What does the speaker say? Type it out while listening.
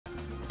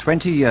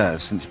20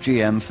 years since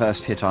GM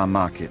first hit our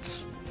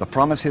markets, the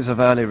promises of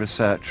early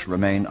research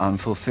remain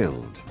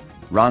unfulfilled.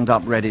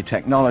 Roundup-ready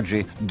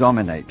technology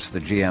dominates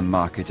the GM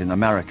market in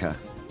America,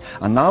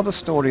 and now the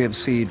story of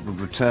seed would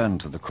return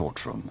to the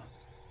courtroom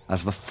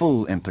as the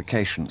full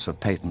implications of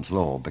patent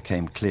law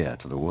became clear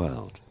to the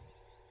world.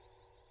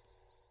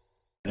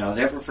 And I'll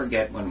never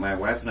forget when my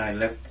wife and I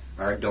left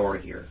our door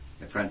here,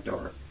 the front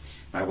door,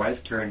 my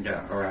wife turned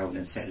around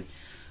and said,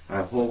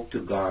 "I hope to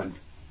God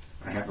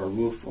I have a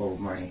roof over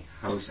my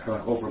house,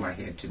 over my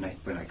head tonight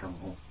when I come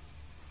home."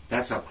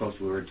 That's how close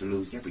we were to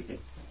lose everything.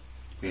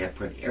 We had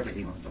put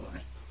everything on the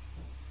line.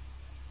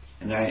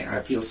 And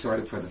I feel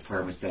sorry for the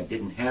farmers that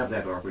didn't have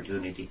that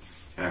opportunity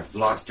and have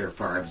lost their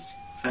farms,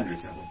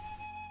 hundreds of them.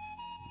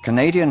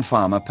 Canadian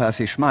farmer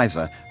Percy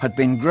Schmeiser had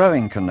been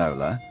growing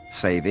canola,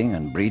 saving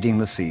and breeding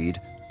the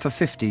seed, for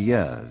 50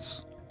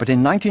 years. But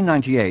in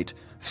 1998,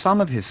 some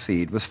of his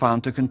seed was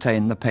found to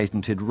contain the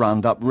patented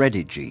Roundup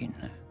Ready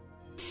gene.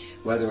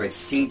 Whether it's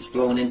seeds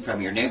blown in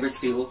from your neighbor's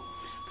field,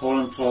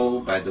 pollen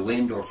flow by the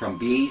wind, or from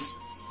bees,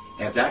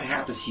 if that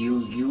happens to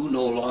you, you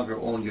no longer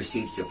own your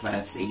seeds to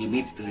plants. They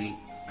immediately,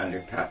 under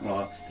patent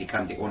law,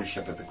 become the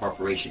ownership of the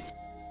corporation.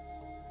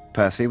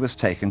 Percy was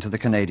taken to the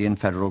Canadian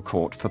Federal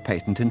Court for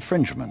patent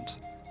infringement.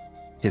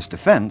 His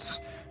defense,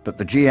 that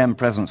the GM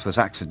presence was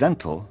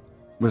accidental,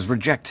 was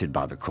rejected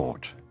by the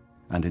court,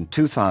 and in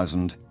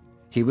 2000,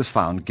 he was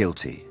found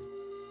guilty.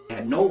 They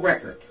had no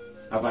record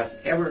of us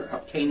ever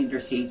obtaining their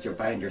seeds or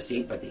buying their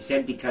seed, but they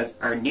said because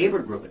our neighbor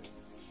grew it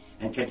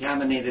and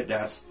contaminated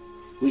us,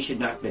 we should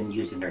not have been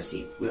using their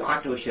seed. We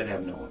ought to should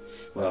have known.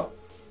 Well,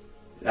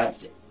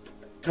 that's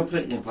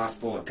completely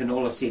impossible. A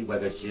canola seed,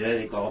 whether it's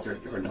genetic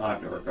altered or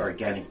not, or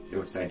organic,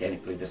 it's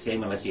identically the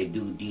same unless you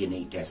do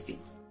DNA testing.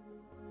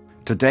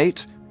 To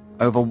date,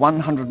 over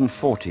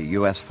 140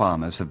 US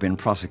farmers have been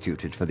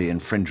prosecuted for the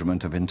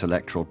infringement of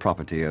intellectual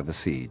property over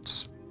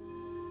seeds.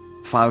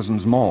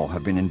 Thousands more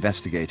have been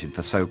investigated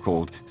for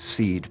so-called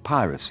seed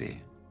piracy.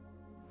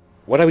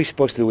 What are we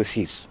supposed to do with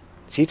seeds?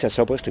 Seeds are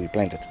supposed to be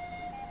planted,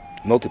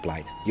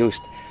 multiplied,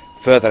 used,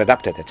 further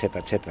adapted,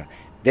 etc., etc.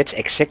 That's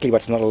exactly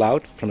what's not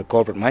allowed from the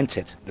corporate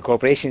mindset. The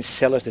corporations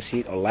sell us the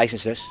seed or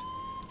license us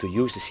to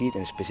use the seed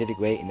in a specific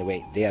way, in the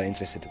way they are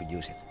interested to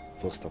use it.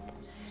 Full stop.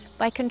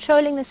 By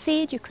controlling the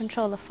seed, you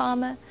control the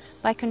farmer.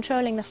 By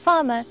controlling the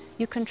farmer,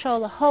 you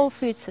control the whole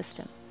food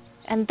system.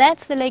 And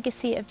that's the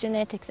legacy of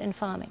genetics in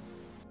farming.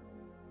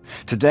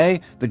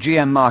 Today, the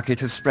GM market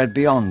has spread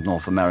beyond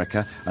North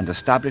America and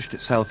established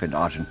itself in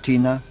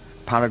Argentina,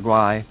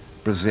 Paraguay,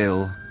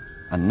 Brazil,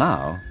 and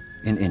now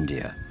in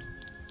India.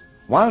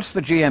 Whilst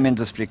the GM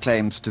industry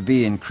claims to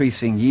be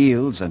increasing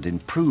yields and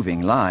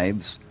improving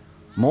lives,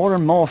 more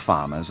and more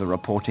farmers are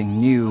reporting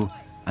new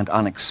and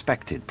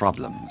unexpected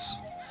problems.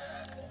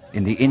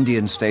 In the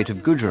Indian state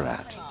of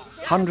Gujarat,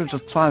 hundreds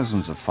of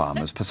thousands of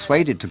farmers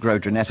persuaded to grow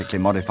genetically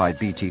modified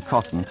Bt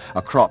cotton,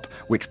 a crop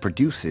which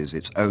produces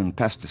its own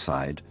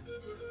pesticide,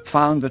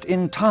 found that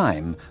in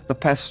time the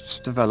pests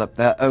developed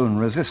their own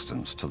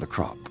resistance to the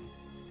crop.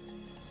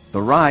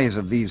 The rise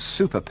of these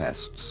super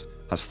pests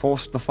has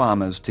forced the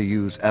farmers to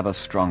use ever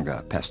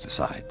stronger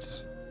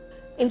pesticides.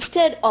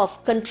 Instead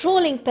of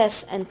controlling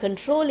pests and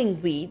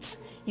controlling weeds,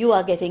 you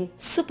are getting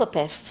super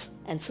pests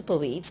and super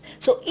weeds.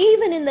 So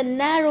even in the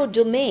narrow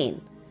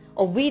domain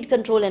of weed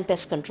control and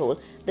pest control,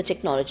 the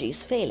technology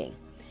is failing.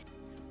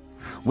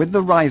 With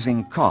the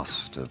rising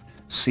cost of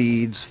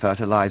seeds,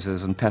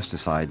 fertilizers and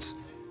pesticides,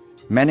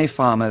 many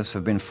farmers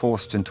have been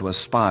forced into a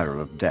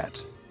spiral of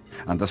debt,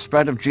 and the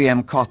spread of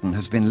GM cotton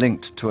has been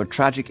linked to a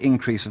tragic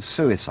increase of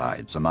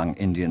suicides among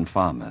Indian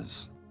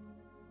farmers.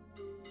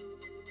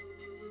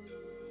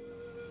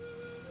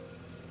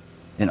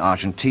 In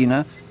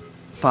Argentina,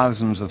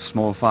 thousands of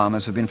small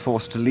farmers have been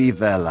forced to leave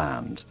their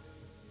land,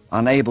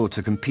 unable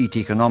to compete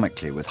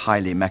economically with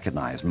highly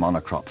mechanized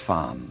monocrop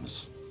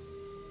farms.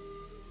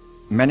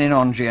 Many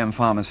non-GM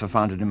farmers have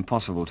found it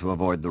impossible to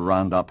avoid the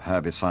Roundup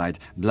herbicide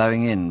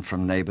blowing in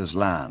from neighbors'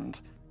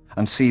 land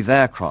and see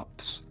their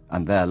crops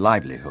and their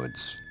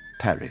livelihoods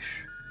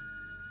perish.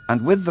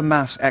 And with the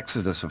mass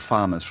exodus of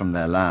farmers from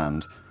their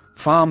land,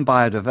 farm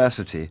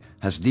biodiversity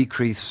has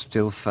decreased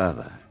still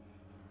further.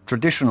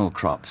 Traditional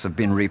crops have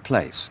been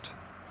replaced.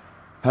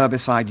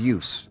 Herbicide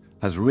use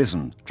has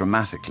risen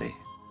dramatically,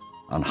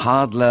 and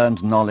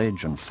hard-learned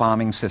knowledge and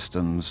farming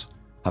systems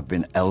have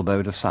been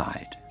elbowed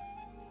aside.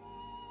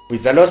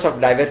 With the loss of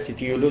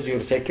diversity, you lose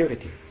your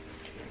security,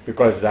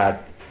 because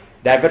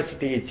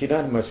diversity is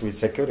synonymous with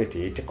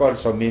security. It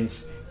also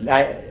means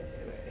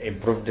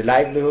improved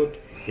livelihood,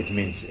 it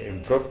means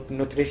improved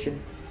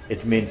nutrition,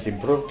 it means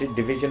improved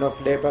division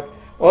of labor.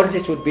 All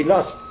this would be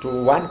lost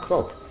to one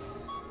crop.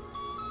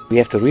 We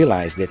have to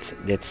realize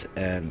that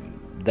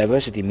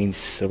diversity means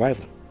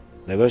survival.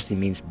 Diversity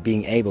means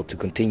being able to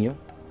continue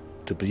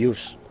to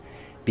produce,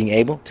 being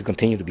able to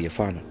continue to be a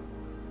farmer.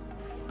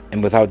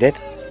 And without that,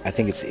 I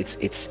think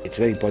it's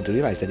very important to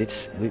realize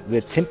that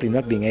we're simply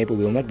not being able,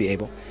 we will not be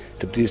able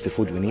to produce the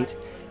food we need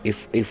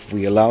if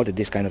we allow that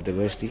this kind of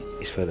diversity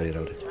is further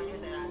eroded.